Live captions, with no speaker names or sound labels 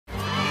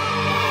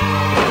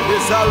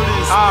All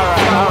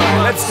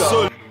right, let's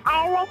go.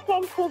 I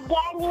listen to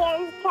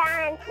Gambian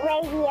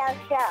radio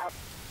show.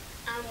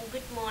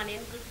 Good morning,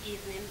 good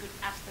evening, good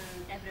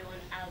afternoon, everyone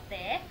out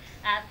there.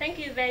 Thank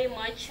you very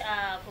much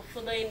for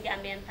following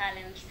Gambian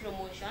Talents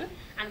Promotion,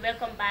 and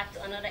welcome back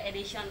to another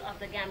edition of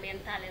the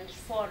Gambian Talents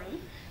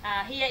Forum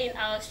here in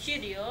our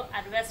studio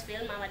at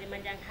Westfield, Mamadi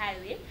Manjang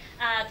Highway.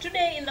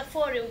 Today in the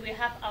forum we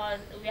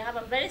have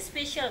a very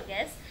special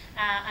guest,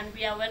 and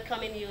we are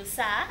welcoming you,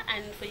 sir,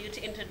 and for you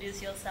to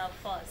introduce yourself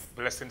first.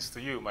 Blessings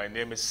to you. My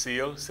name is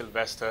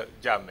Sylvester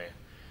Jammeh.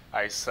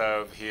 I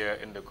serve here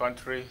in the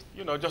country,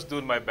 you know, just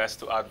doing my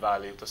best to add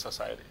value to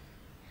society.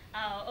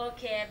 Oh,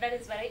 okay, that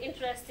is very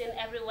interesting,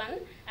 everyone.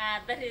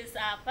 That is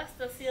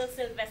Pastor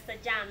Sylvester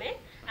Jammeh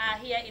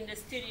here in the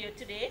studio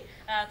today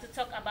to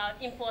talk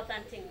about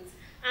important things.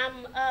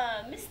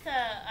 Mr.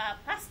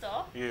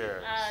 Pastor,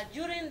 yes.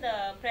 During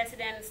the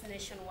President's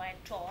nationwide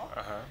tour,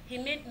 he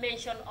made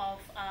mention of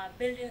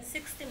building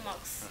 60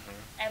 mosques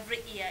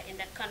every year in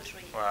the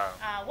country.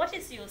 Wow. What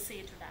is your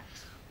say to that?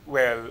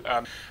 Well,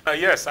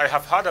 yes, I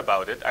have heard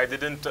about it. I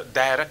didn't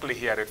directly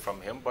hear it from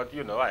him, but,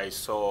 you know, I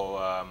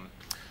saw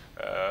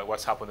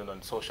what's happening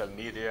on social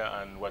media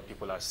and what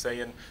people are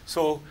saying.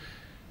 So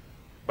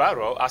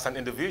Barrow, as an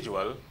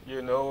individual,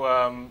 you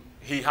know,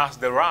 he has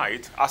the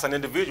right, as an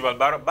individual,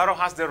 Barrow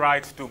has the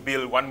right to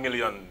build 1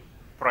 million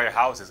prayer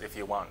houses if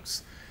he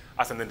wants,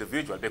 as an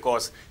individual,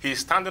 because he's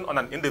standing on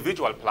an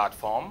individual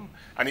platform,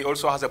 and he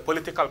also has a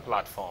political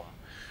platform.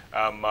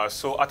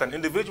 So at an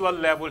individual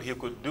level, he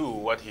could do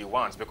what he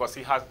wants because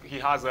he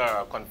has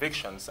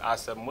convictions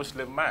as a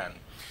Muslim man.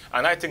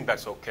 And I think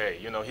that's okay.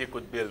 You know, he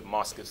could build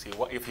mosques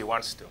if he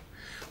wants to.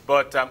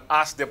 But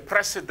as the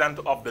president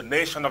of the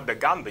nation of the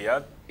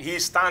Gambia, he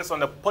stands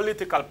on a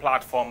political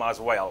platform as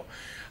well.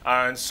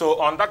 And so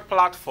on that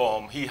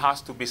platform, he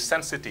has to be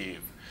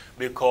sensitive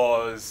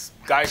because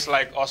guys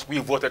like us, we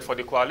voted for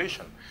the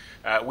coalition.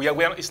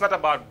 It's not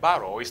about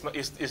Barrow, it's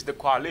the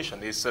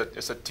coalition. It's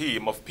a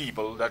team of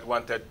people that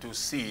wanted to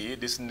see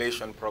this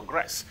nation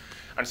progress.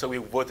 And so we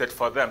voted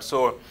for them.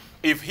 So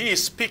if he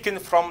is speaking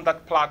from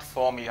that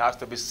platform, he has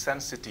to be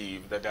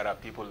sensitive that there are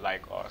people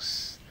like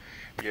us,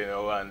 you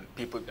know, and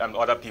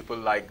other people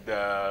like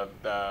the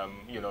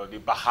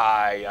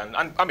Baha'i,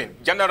 and I mean,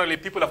 generally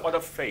people of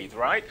other faith,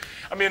 right?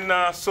 I mean,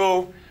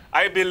 so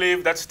I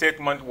believe that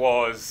statement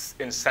was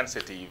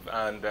insensitive,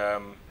 and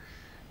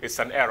it's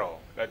an error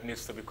that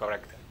needs to be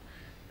corrected.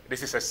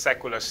 This is a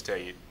secular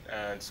state,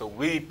 and so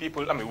we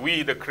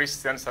the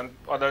Christians and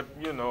other,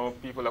 you know,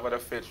 people of other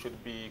faith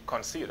should be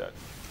considered.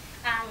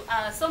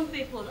 Some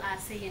people are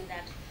saying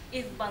that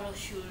if Barrow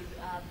should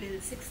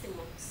build 60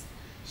 mosques,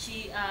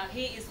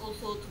 he is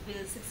also to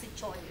build 60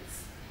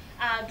 churches.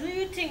 Do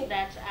you think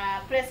that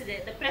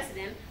the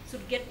president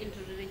should get into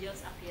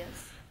religious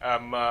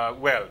affairs?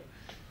 Well,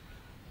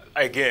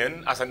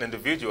 again, as an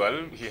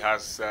individual, he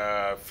has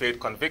faith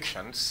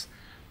convictions.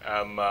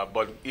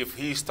 But if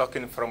he's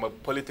talking from a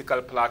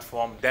political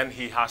platform, then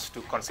he has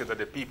to consider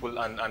the people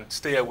and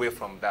stay away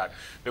from that,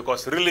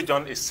 because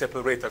religion is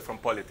separated from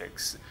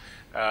politics.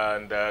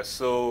 And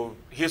so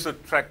he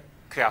should tread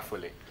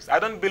carefully. I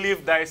don't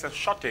believe there is a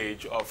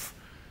shortage of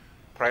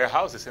prayer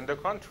houses in the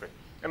country.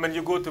 I mean,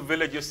 you go to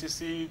villages, you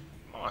see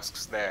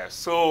mosques there.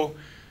 So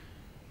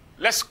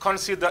let's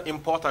consider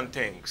important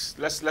things.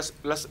 Let's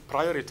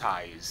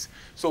prioritize.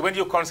 So when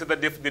you consider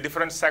the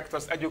different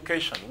sectors,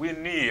 education, we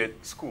need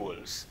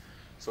schools.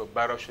 So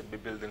Barrow should be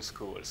building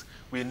schools.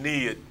 We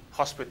need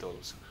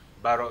hospitals.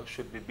 Barrow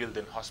should be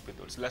building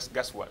hospitals.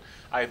 Guess what?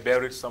 I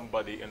buried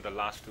somebody in the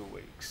last 2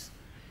 weeks.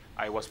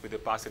 I was with a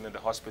person in the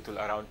hospital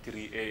around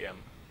 3 a.m.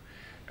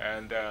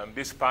 And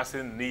this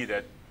person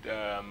needed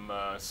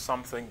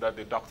something that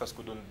the doctors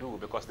couldn't do,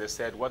 because they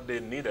said what they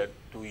needed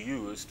to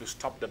use to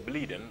stop the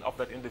bleeding of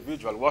that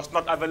individual was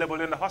not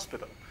available in the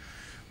hospital.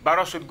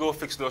 Barrow should go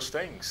fix those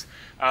things.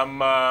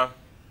 The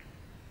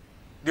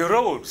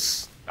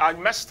roads are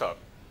messed up.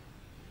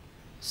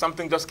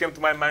 Something just came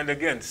to my mind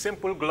again.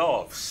 Simple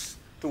gloves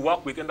to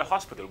work with in the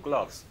hospital,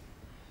 gloves.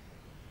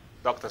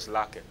 Doctors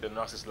lack it. The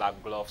nurses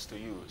lack gloves to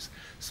use.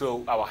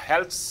 So our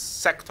health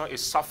sector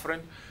is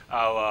suffering.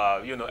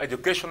 Our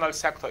educational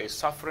sector is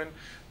suffering.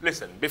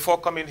 Listen, before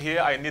coming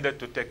here, I needed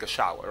to take a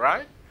shower,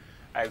 right?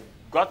 I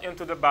got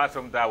into the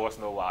bathroom, there was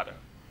no water.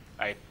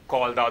 I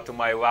called out to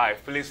my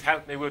wife, please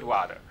help me with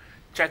water.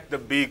 Check the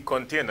big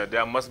container,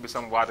 there must be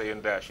some water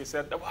in there. She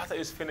said, the water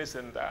is finished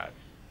in that.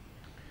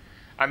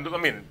 And I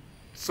mean,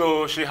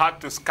 so she had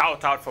to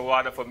scout out for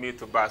water for me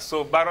to bath.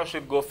 So Barrow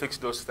should go fix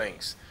those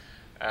things.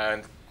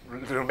 And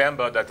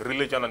remember that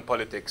religion and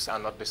politics are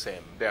not the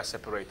same. They are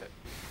separated.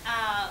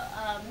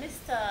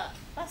 Mr.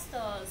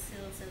 Pastor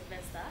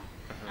Sylvester,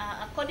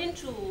 according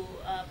to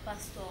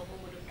Pastor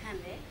Momodu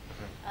Kande,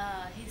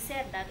 he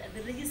said that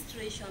the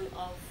registration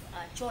of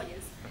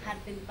churches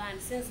had been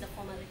banned since the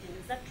former regime.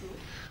 Is that true?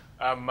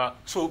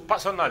 So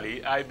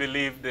personally, I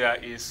believe there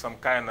is some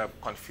kind of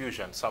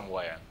confusion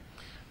somewhere.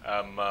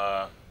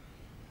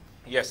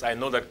 Yes, I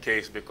know that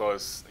case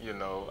because,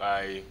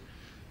 I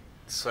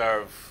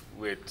serve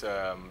with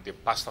the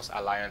Pastors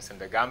Alliance in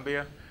the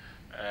Gambia,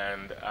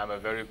 and I'm a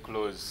very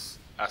close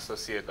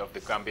associate of the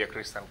Gambia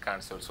Christian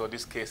Council, so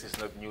this case is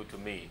not new to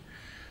me.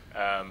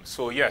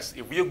 So yes,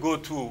 if you go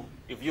to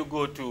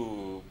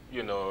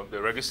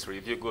the registry,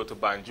 if you go to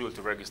Banjul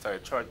to register a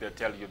church, they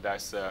tell you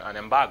that's an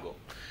embargo.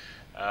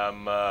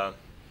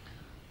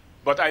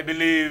 But I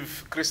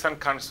believe Christian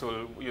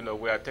Council,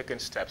 we are taking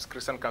steps.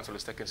 Christian Council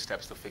is taking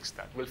steps to fix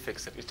that. We'll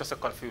fix it. It's just a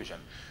confusion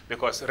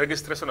because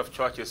registration of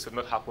churches should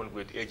not happen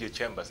with AG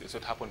Chambers. It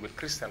should happen with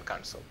Christian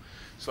Council.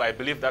 So I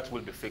believe that will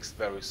be fixed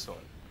very soon.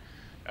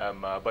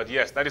 But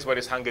yes, that is what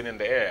is hanging in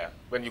the air.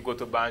 When you go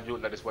to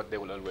Banjul, that is what they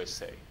will always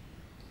say.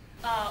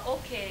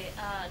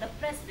 The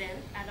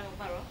president, Adam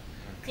Barrow,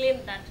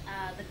 claimed that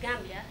the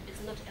Gambia is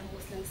not a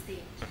Muslim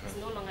state. It's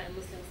no longer a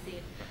Muslim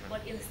state,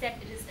 but instead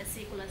it is a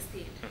secular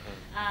state.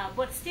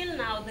 But still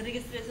now, the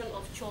registration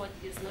of church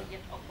is not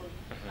yet open.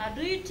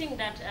 Do you think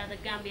that the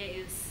Gambia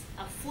is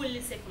a fully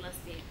secular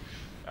state?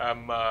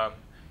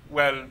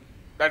 Well,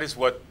 that is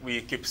what we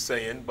keep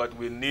saying, but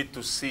we need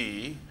to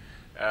see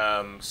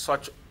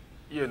such,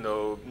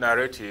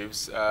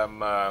 narratives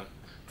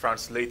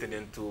translated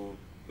into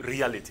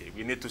reality.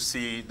 We need to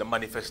see the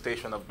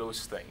manifestation of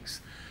those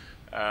things.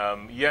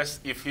 Yes,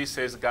 if he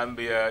says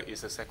Gambia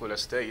is a secular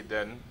state,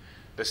 then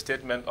the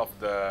statement of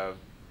the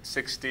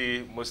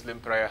 60 Muslim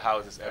prayer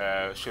houses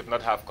should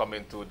not have come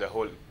into the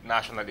whole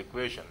national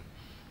equation.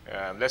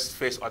 Let's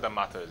face other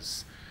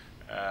matters.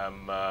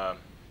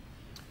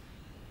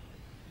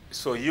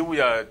 So you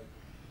were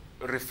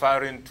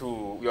referring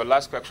to, your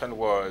last question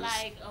was?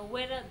 Like,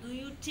 whether do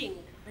you think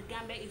the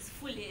Gambia is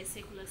fully a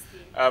secular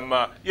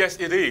state? Yes,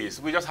 it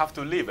is. We just have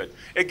to leave it.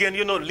 Again,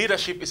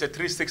 leadership is a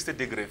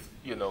 360-degree,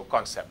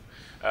 concept.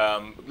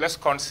 Let's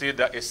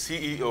consider a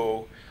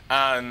CEO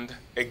and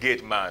a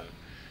gate man.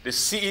 The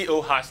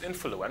CEO has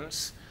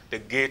influence. The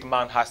gate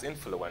man has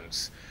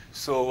influence.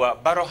 So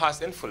Barrow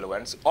has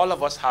influence. All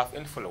of us have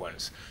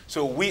influence.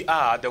 So we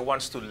are the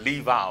ones to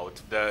leave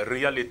out the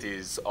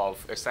realities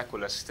of a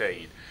secular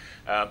state.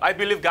 I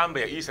believe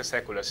Gambia is a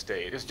secular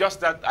state. It's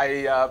just that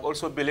I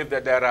also believe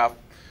that there are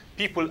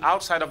people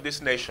outside of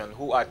this nation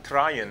who are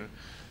trying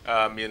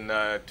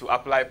to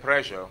apply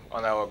pressure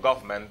on our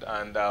government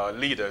and our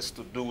leaders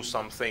to do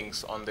some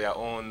things on their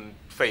own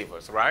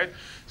favors, right?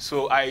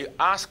 So I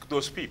ask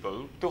those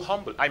people to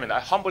I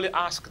humbly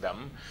ask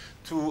them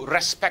to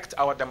respect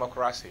our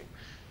democracy.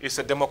 It's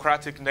a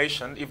democratic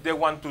nation. If they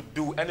want to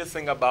do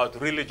anything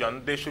about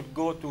religion, they should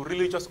go to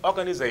religious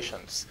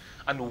organizations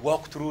and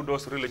walk through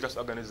those religious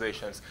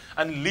organizations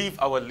and leave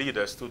our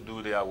leaders to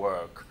do their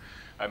work.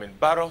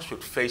 Barrow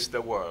should face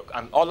the work,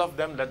 and all of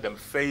them, let them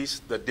face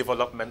the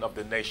development of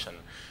the nation.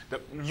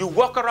 You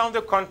walk around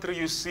the country,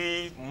 you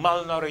see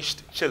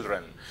malnourished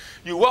children.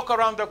 You walk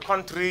around the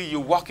country, you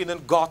walk in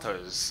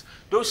gutters.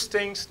 Those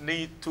things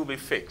need to be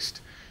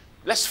fixed.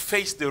 Let's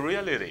face the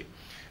reality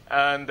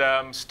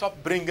and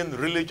stop bringing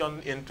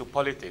religion into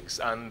politics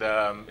and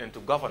into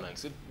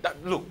governance.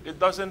 Look, it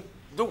doesn't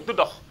do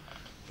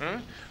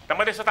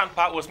dama de setan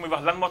pa os muy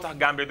wax lan motax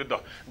Gambia du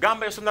dox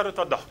Gambia su naru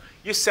to dox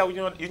yi sew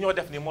yi ñoo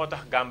def ni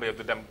motax Gambia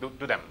du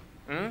dem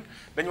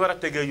dañ wara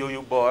tégué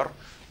yoyu bor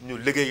ñu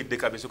liggéey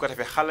dëkk bi su ko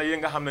defee xale yi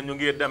nga xam ne ñu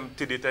ngi dem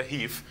tiddi te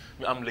xiif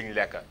ñu am liñ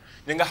lekk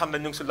ñi nga xam ne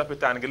ñu ngi si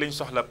lopitaan gi liñ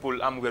soxla pour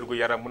am wérgu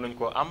yaram mën nañ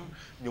koo am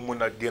ñu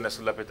mun a génn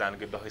si lopitaan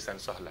gi doxi seen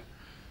soxla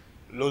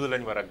loolu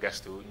lañ war a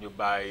gestu ñu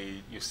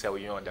bàyyi yu sew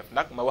yi ñoo def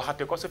nag ma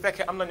waxate ko su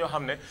fekkee am na ñoo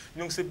xam ne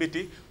ñu ngi si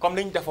biti comme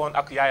niñ defoon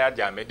ak Yaya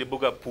Jammeh di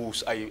bëgg a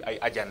puus ay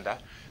agenda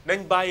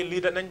nañ bàyyi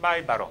leader nañ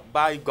bàyyi Barrow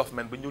bàyyi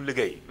government bi ñu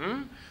liggéey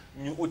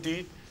ñu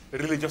uti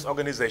religious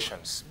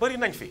organizations bëri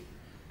nañ fi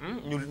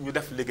ñu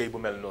def liggéey bu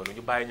mel noonu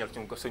ñu bàyyi ñal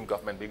suñ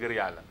government bi ngir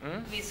yàlla.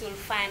 We should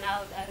find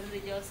out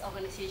religious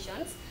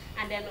organizations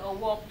and then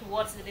work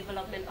towards the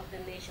development of the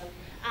nation.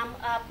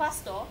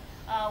 Pastor,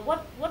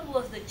 what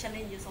was the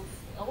challenges of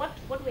what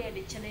were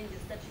the challenges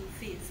that you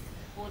faced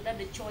or that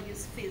the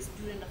churches faced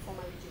during the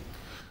former regime?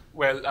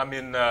 Well,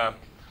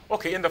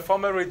 okay, in the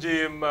former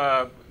regime,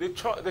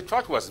 the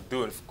church was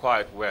doing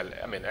quite well.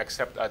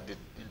 Except at the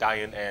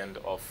dying end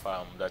of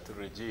that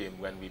regime,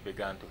 when we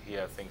began to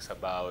hear things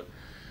about,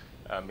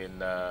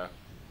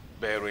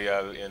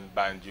 burial in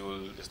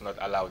Banjul is not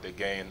allowed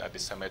again at the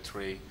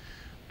cemetery.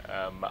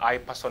 I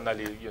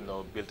personally,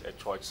 built a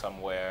church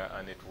somewhere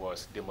and it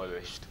was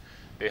demolished.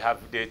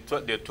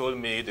 They told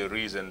me the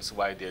reasons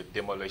why they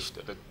demolished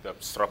the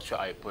structure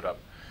I put up,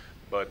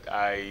 but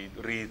I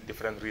read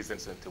different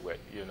reasons into it,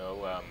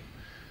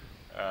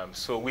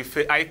 So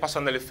I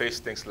personally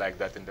faced things like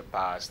that in the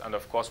past, and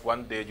of course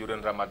one day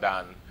during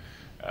Ramadan,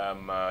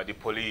 the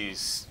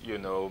police,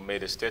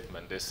 made a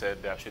statement. They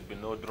said there should be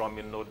no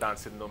drumming, no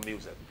dancing, no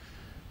music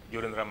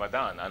during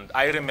Ramadan. And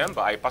I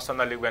remember I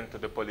personally went to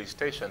the police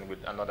station with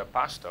another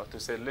pastor to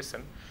say,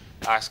 listen,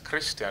 as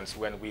Christians,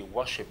 when we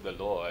worship the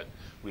Lord,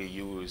 we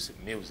use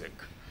music.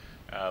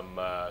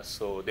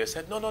 So they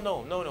said, no,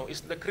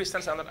 the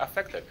Christians are not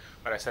affected.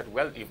 But I said,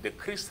 well, if the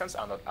Christians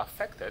are not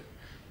affected,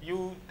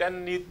 you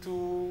then need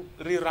to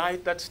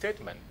rewrite that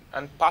statement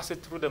and pass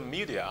it through the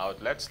media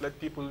outlets, let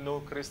people know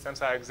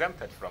Christians are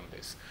exempted from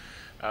this.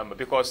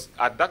 Because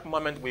at that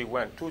moment we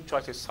went, two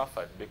churches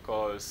suffered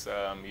because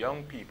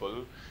young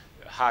people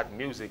had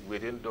music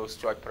within those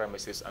church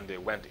premises and they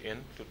went in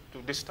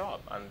to disturb,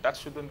 and that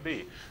shouldn't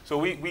be. So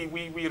we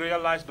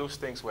realized those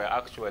things were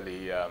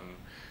actually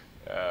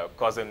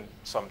causing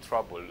some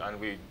trouble, and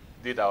we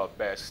did our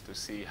best to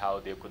see how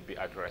they could be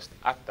addressed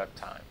at that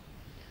time.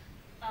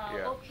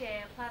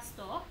 Okay,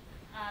 Pastor,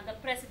 the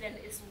president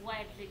is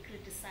widely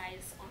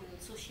criticized on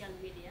social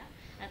media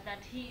that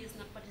he is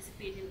not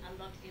participating a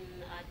lot in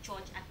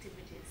church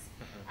activities.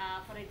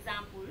 For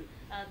example,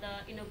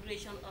 the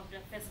inauguration of the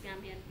first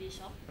Gambian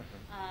bishop,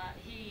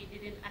 he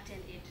didn't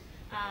attend it.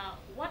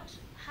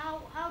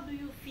 How do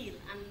you feel,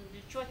 and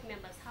the church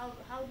members,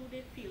 how do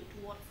they feel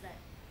towards that?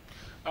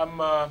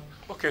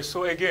 Okay,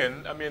 so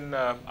again, I mean,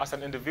 as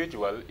an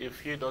individual,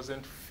 if he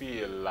doesn't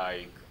feel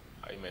like,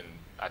 I mean,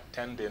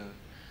 attending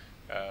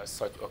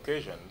such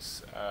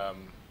occasions,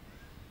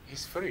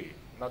 he's free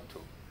not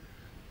to.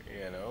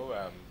 You know,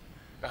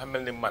 nga xam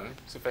mel ni man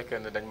su fekkee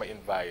ne dañ ma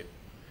invite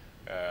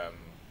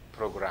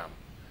programme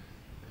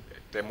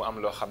te mu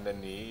am loo xam ne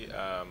nii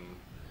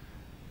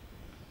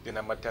dina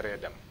ma teree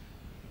dem,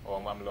 o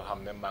mu am loo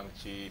xam ne maa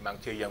ngi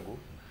ciy yëngu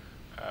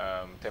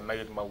te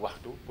mayut ma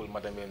waxtu pour ma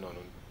demee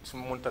noonu. Su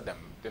ma mënta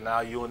dem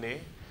dinaa yónnee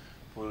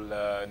pour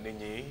nit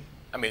ñi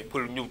amee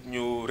pour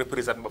ñu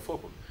représenter ma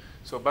foofu.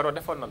 So Barrow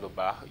defoon na lu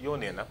baax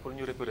yónnee na pour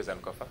ñu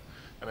représenter ko fa.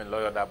 Amee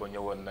Lawyer Darboe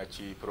ñëwoon na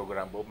ci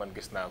programme boobu, man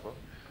gis naa ko.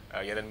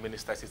 Yeneen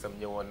ministres itam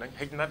ñëwoon nañ,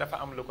 xëy na dafa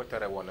am lu ko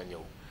tere woon a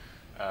ñëw.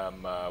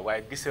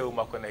 Waaye gisewu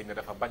ma ko ne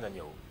dafa bañ a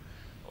ñëw.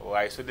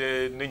 Waaye su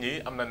dee nit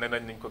ñi am na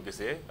neneen niñ ko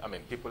gisee, I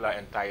mean, people are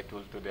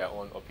entitled to their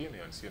own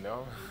opinions, you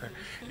know.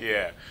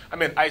 Yeah. I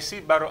mean, I see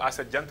Barrow as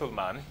a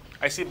gentleman.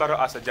 I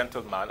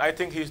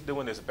think he's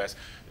doing his best.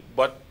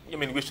 But, I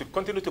mean, we should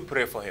continue to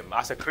pray for him.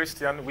 As a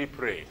Christian, we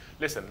pray.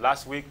 Listen,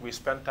 last week we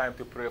spent time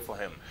to pray for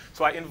him.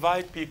 So I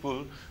invite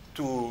people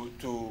to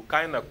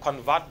kind of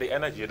convert the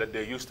energy that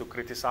they used to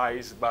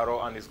criticize Barrow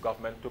and his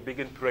government to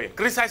begin praying.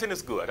 Criticizing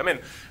is good. I mean,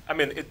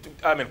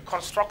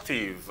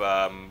 constructive,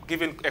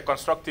 giving a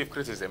constructive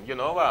criticism, you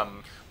know.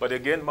 But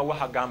again,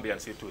 mawaha Gambian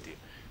si tuti.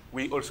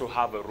 We also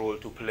have a role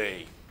to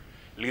play.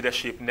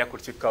 Leadership nekkul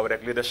ci kaw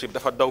rek, leadership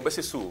dafa daw ba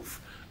ci suuf.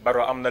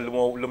 Barrow am na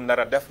lum nar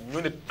a def,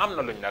 ñu nit am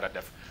na luñ nar a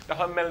def.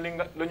 Dafa mel ni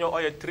lu ñoo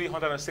ooyee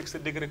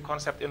 360-degree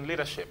concept in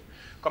leadership.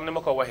 Comme ni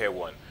ma ko waxee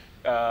woon.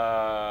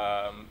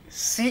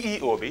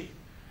 CEO bi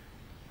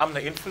am na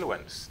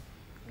influence,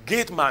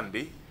 gate man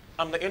bi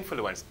am na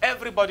influence,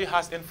 everybody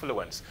has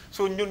influence.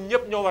 So ñun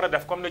ñëpp ñoo war a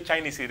def comme ni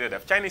Chinese yi di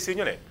def. Chinese yi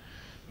ñu ne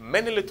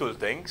many little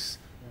things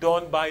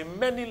done by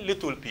many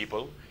little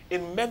people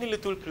in many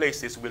little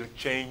places will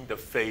change the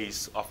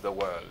face of the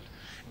world.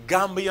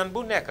 Gambian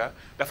bu nekk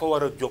dafa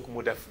war a jóg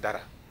mu def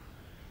dara.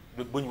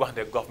 Buñ wax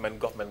ne government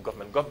bi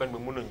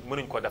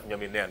mënuñ ko def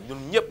ñoom i neen.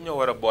 Ñun ñëpp ñoo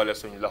war a boole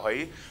suñu loxo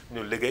yi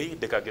ñu liggéey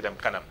dëkk gi dem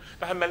kanam.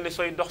 Dafa mel ni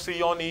sooy dox si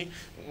yoon yi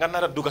nga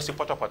nar a dugg si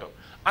poto.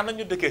 Ana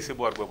ñu dëkkee si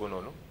boor boobu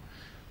noonu.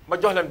 Ma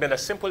jox leen benn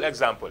simple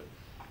example.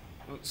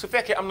 Su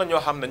fekkee am na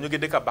ñoo xam ne ñu ngi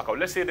dëkk Bakaw.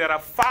 Let's say there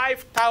are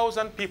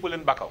 5,000 people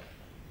in Bakaw.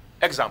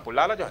 Exemple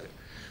laa la jox de.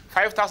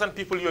 5,000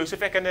 people yooyu su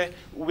fekkee ne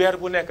weer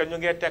bu nekk ñu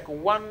ngi teg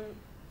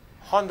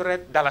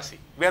 $100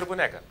 weer bu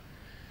nekk.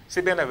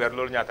 Si benn weer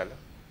loolu ñaata la?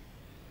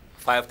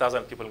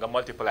 5,000 people nga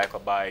multiply ko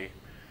by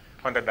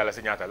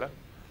 $100 ñaata la?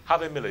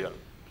 $500,000.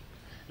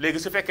 Léegi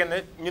su fekkee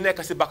ne ñu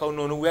nekk si Bakaw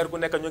noonu weer bu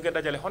nekk ñu ngi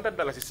dajale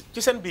 $100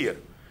 ci seen biir.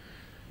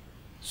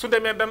 Su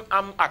demee ba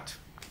am at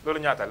loolu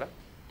ñaata la?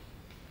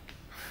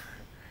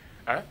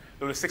 Ah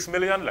loolu 6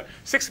 million la.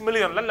 6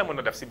 million lan la mën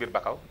a def si biir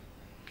Bakaw?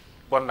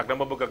 Bon nag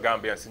dama bëgg a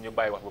Gambien si ñu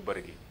bàyyi wax bu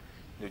bëri gi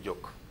ñu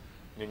jóg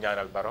ñu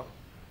ñaanal Barrow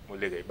mu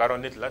liggéey. Barrow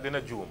nit la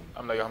dina juum,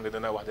 am na yoo xam ne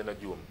dina wax dina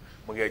juum.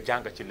 Mu ngi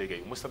jàng ci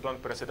liggéey musta doon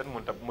président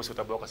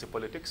musuta bokk ci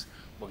politics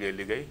mu ngi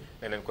liggéey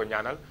ne leen ko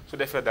ñaanal su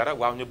defee dara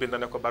waaw ñu bind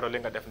ne ko Barrow li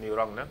nga def nii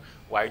wrong na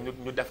waaye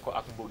ñu def ko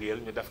ak mbugeel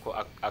ñu def ko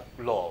ak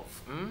love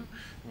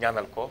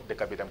ñaanal ko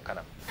dëkk bi dem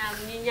kanam.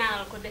 ñu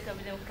ñaanal ko dëkk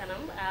bi dem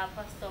kanam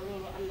pastor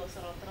loolu am na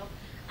solo trop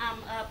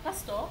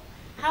pastor,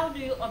 how do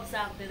you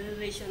observe the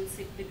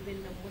relationship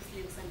between the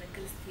Muslims and the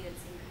Christians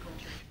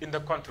in the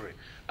country?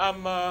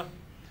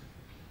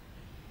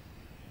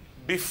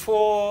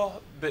 Before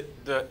the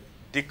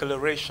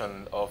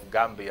declaration of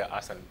Gambia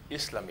as an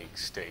Islamic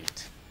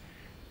state,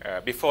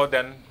 before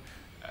then,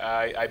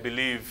 I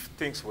believe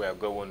things were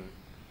going,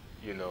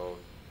 you know,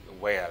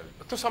 well,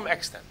 to some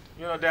extent.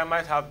 You know, there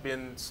might have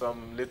been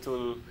some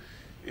little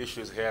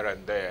issues here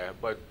and there,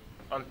 but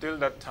until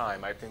that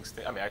time, I think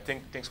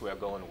things were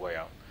going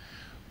well.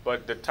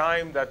 But the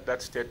time that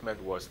that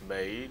statement was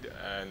made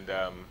and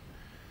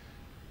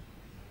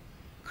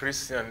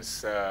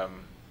Christians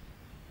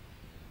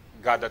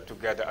gathered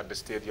together at the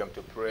stadium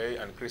to pray,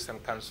 and Christian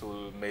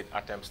Council made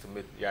attempts to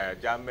meet Yahya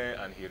Jammeh,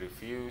 and he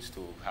refused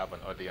to have an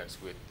audience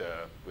with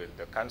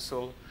the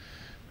council.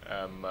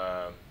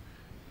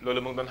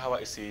 Lolo mong doon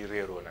hawa isi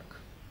rero nak.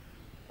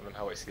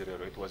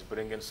 It was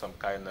bringing some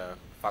kind of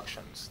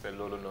factions. Te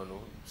lolo nonu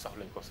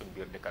saxluñ ko sun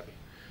biir dëkk bi.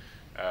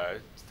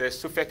 Te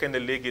su fekkee ne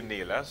léegi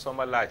nii la soo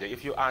ma laajee,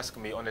 if you ask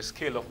me on a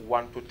scale of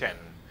 1 to 10,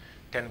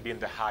 10 being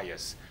the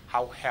highest.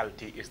 How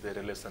healthy is the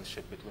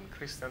relationship between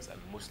Christians and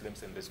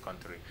Muslims in this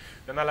country?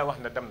 Then ala wax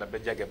na dem na ba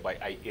jage by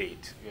ay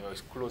 8, you know,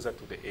 it's closer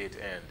to the 8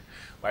 end.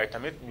 Waaye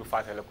tamit ñu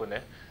fàttale ko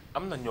ne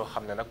am na ñoo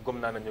xam ne nag gëm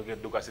naa na ñu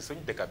ngi dugga si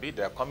suñu dëkk bi,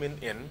 they are coming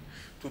in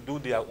to do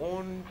their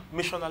own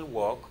missional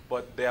work,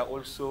 but they are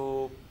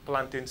also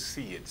planting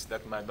seeds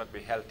that might not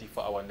be healthy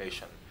for our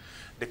nation.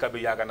 Dëkk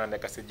bi yàgg na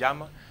nekk si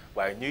jàmm,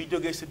 waaye ñuy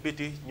jógee si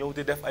biti ñëw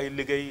di def ay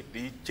liggéey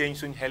di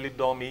change suñ xeli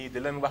doom yi di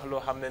leen wax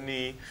loo xam ne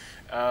nii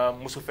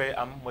musu fee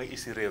am mooy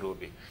isi réero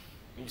bi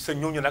sa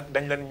ñooñu nag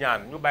dañ leen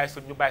ñaan ñu bàyyi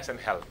seen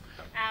xel.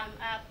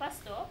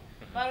 Pastor,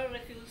 Barrow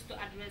refused to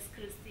address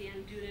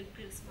Christians during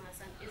Christmas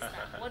and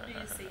Easter. What do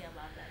you say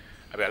about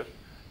that? Well,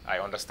 I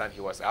understand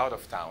he was out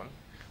of town,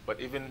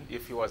 but even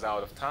if he was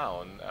out of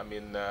town, I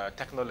mean,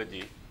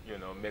 technology, you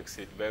know, makes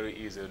it very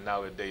easy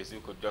nowadays.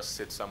 You could just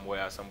sit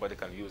somewhere, somebody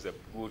can use a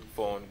good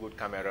phone, good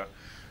camera,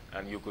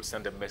 and you could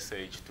send a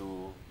message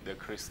to the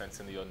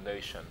Christians in your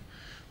nation.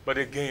 But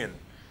again,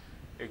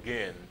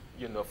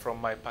 you know,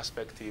 from my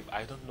perspective,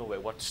 I don't know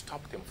what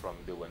stopped him from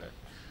doing it,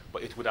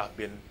 but it would have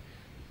been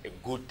a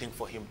good thing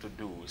for him to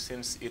do,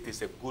 since it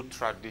is a good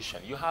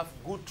tradition. You have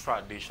good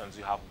traditions,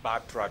 you have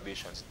bad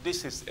traditions.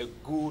 This is a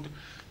good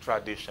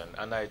tradition,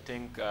 and I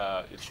think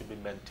it should be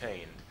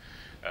maintained.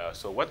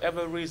 So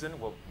whatever reason,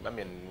 well, I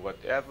mean,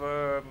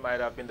 whatever might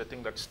have been the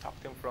thing that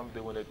stopped him from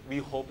doing it, we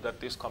hope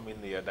that this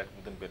coming year that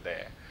wouldn't be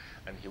there,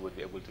 and he would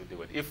be able to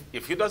do it.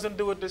 If he doesn't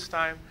do it this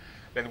time,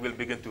 then we'll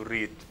begin to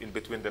read in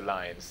between the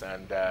lines,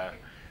 and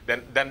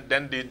then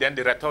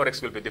the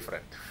rhetorics will be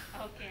different.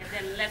 Okay,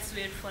 then let's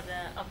wait for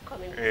the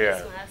upcoming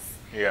Christmas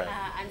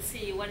and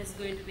see what is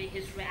going to be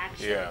his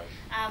reaction. Yeah.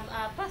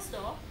 Pastor,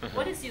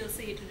 what is your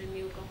say to the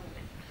new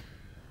government?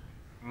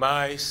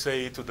 My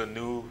say to the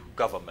new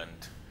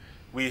government,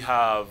 we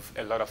have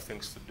a lot of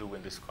things to do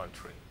in this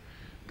country.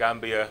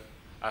 Gambia,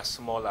 as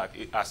small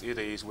as it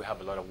is, we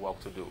have a lot of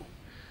work to do.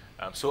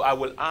 So I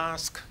will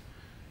ask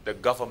the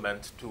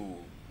government to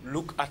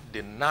look at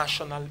the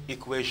national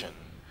equation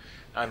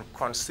and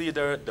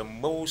consider the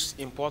most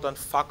important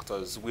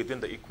factors within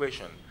the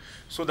equation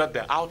so that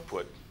the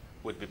output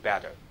would be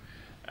better.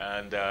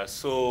 And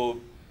so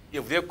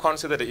if they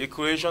consider the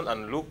equation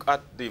and look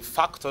at the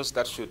factors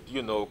that should,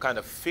 you know, kind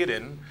of fit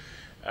in,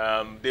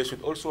 they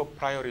should also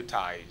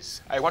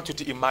prioritize. I want you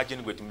to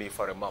imagine with me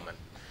for a moment.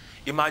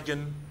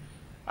 Imagine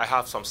I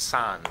have some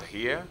sand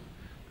here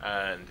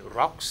and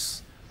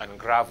rocks and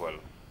gravel.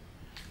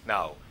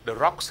 Now, the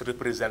rocks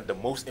represent the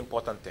most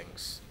important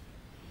things.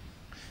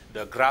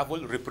 The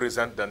gravel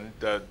represents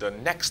the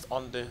next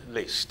on the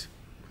list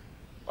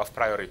of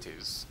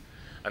priorities.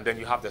 And then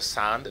you have the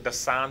sand. The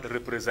sand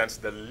represents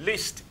the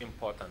least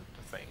important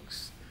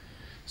things.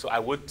 So I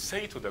would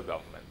say to the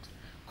government,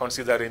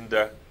 considering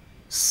the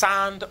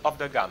sand of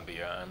the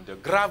Gambia and the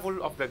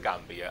gravel of the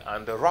Gambia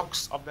and the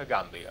rocks of the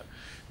Gambia,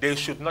 they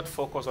should not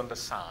focus on the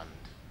sand.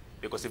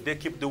 Because if they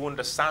keep doing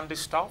the sandy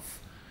stuff,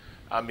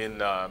 I mean,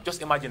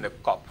 just imagine a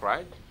cup,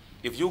 right?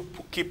 If you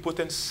keep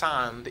putting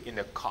sand in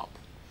a cup,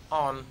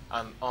 on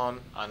and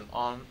on and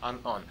on and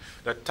on,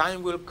 the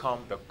time will come,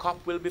 the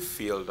cup will be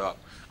filled up,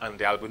 and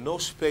there will be no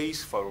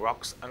space for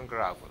rocks and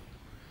gravel.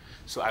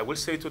 So I will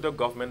say to the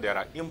government, there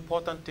are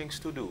important things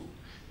to do.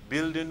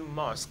 Building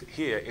mosque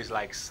here is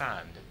like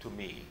sand to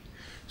me.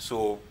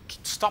 So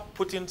stop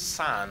putting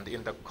sand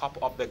in the cup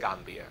of the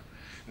Gambia.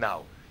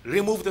 Now,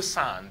 remove the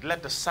sand,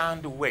 let the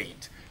sand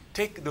wait.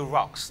 Take the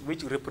rocks,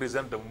 which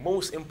represent the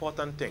most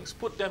important things,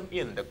 put them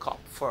in the cup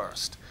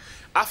first.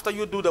 After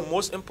you do the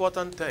most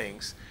important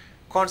things,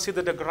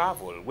 consider the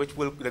gravel,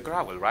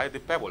 right? The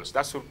pebbles,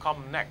 that should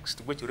come next,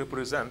 which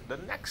represent the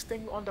next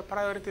thing on the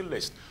priority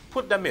list.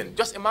 Put them in.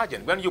 Just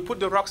imagine, when you put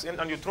the rocks in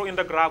and you throw in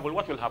the gravel,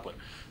 what will happen?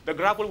 The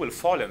gravel will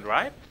fall in,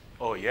 right?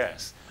 Oh,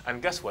 yes.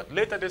 And guess what?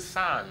 Later the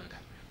sand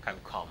can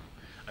come.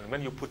 And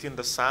when you put in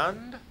the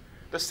sand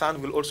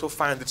will also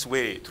find its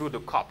way through the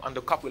cup, and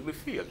the cup will be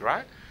filled,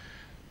 right?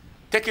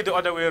 Take it the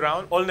other way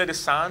around. Only the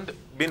sand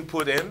being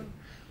put in.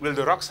 Will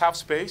the rocks have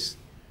space?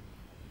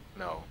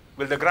 No.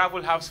 Will the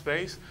gravel have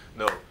space?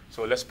 No.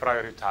 So let's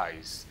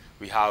prioritize.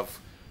 We have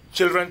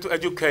children to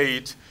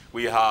educate.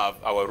 We have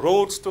our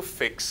roads to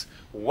fix,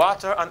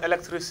 water and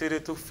electricity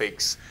to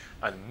fix,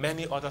 and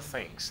many other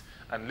things.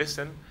 And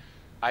listen,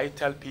 I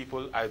tell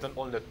people I don't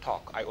only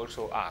talk, I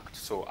also act.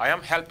 So I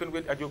am helping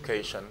with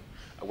education.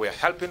 We're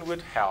helping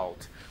with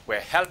health. We're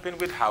helping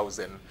with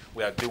housing.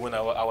 We are doing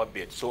our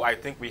bit. So I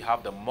think we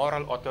have the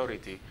moral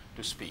authority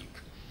to speak.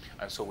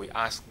 And so we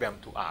ask them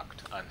to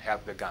act and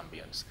help the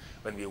Gambians.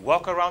 When we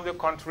walk around the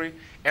country,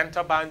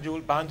 enter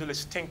Banjul, Banjul is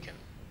stinking.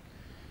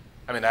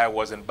 I mean, I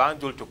was in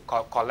Banjul to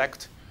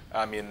collect,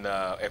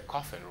 a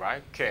coffin,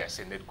 right? Case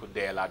in it could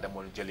de la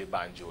demon jelly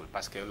Banjul.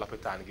 Parce que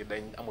l'hôpital gi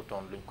dañ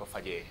amuton luñ ko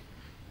fajé.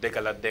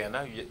 Dégg la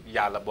déna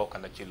yalla bokk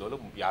na ci lolu,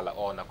 yalla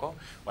o nako,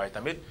 waye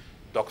tamit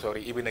docteur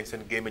yi ibi nañ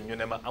seen gémmiñ ñu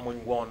ne ma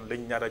amuñ woon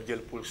lañ nar a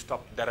jël pour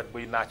stop deret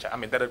buy naaca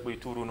deret buy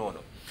tuuru noonu.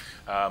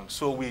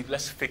 So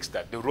let's fix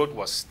that. The road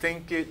was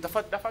stinky,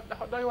 dafa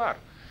doy waar.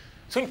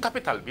 suñ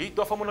capital bi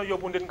doo fa mën a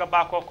yóbbu nit nga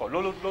baakoo ko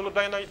loolu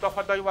day na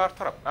dafa doy waar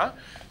trop ah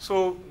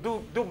so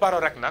du Barrow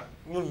rek nag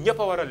ñun ñëpp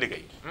a war a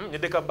liggéey ñu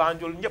dëkk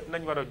Banjul ñëpp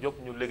nañ war a jóg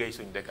ñu liggéey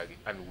suñ dëkk gi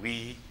and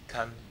we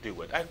can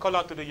do it I call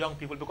out to the young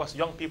people because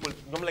young people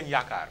ñoom lañ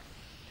yaakaar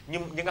ñi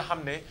nga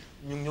xam ne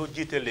ñu ñoo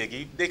jiite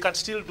léegi they can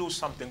still do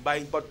something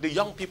but the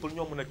young people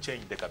ñoo mën a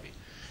change dëkk bi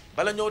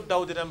bala ñoo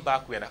daw di dem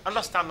back way nag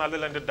understand naa li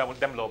leen di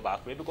dem loo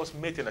back way because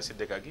métti na si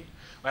dëkk gi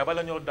waaye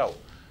bala ñoo daw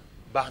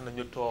baax na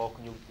ñu toog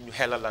ñu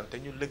xelalante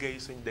ñu liggéey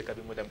suñ dëkk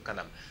bi mu dem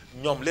kanam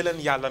ñoom li leen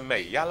yàlla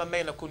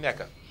may na ku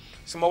nekk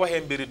su ma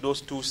waxee mbiri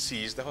those 2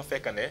 C's dafa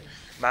fekk ne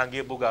maa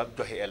ngi bëgg a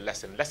joxe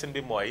lesson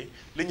bi mooy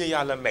li ñu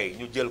yàlla may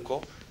ñu jël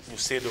ko ñu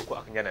séedoo ko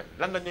ak ñeneen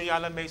lan la ñu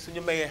yàlla may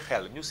suñu mayee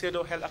xel ñu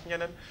séedoo xel ak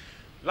ñeneen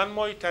lan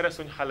mooy tere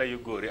suñ xale yu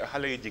góor yi ak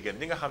xale yu jigéen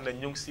ñi nga xam ne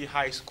ñu ngi si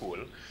high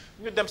school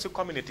ñu dem si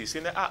community si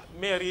ne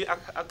maire yi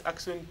ak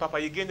suñ papa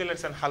yi génne leen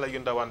seen xale yu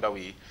ndaw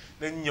yi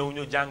nañ ñëw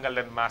ñu jàngal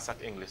leen maths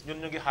ak English ñun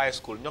ñu ngi high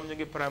school ñoom ñu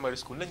ngi primary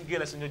school nañ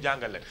génne si ñu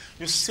jàngal leen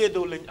ñu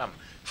séedoo lañ am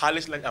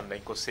xaalis lañ am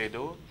nañ ko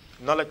séedoo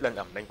knowledge lañ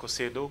am nañ ko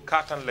séedoo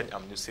kattan lañ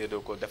am ñu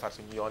séedoo ko defar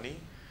suñu yoon yi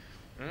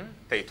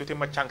tey tuuti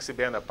ma càng si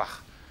benn pax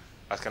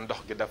parce que ndox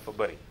gi dafa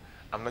bëri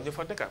am na ñu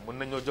fa dëkka mën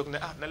nañoo jóg ne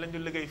na la ñu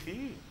liggéey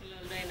fii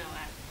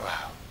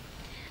waaw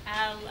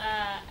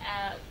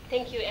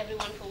thank you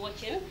everyone for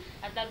watching.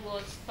 That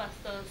was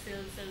Pastor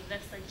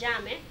Sylvester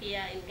Jammeh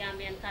here in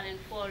Gambian Talent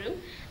Forum,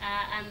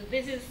 and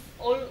this is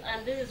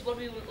what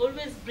we will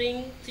always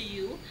bring to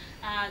you.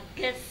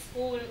 Guests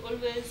who will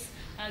always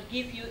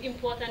give you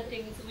important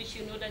things which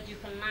you know that you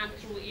can learn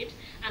through it.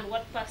 And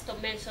what Pastor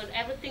mentioned,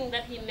 everything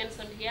that he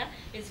mentioned here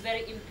is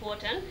very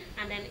important,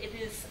 and then it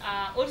is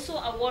also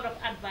a word of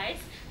advice.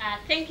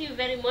 Thank you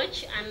very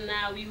much, and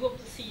we hope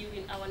to see you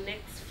in our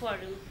next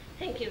forum.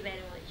 Thank you very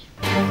much.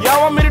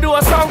 Y'all want me to do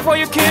a song for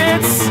you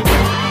kids?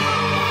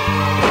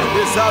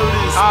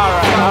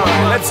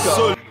 Alright, let's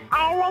go.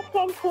 I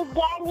listen to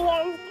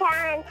Gambian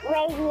Talent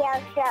Radio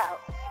Show.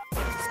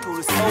 School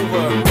is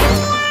over.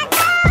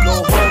 Go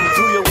home,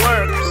 do your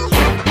work.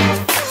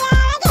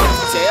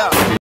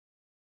 Yeah.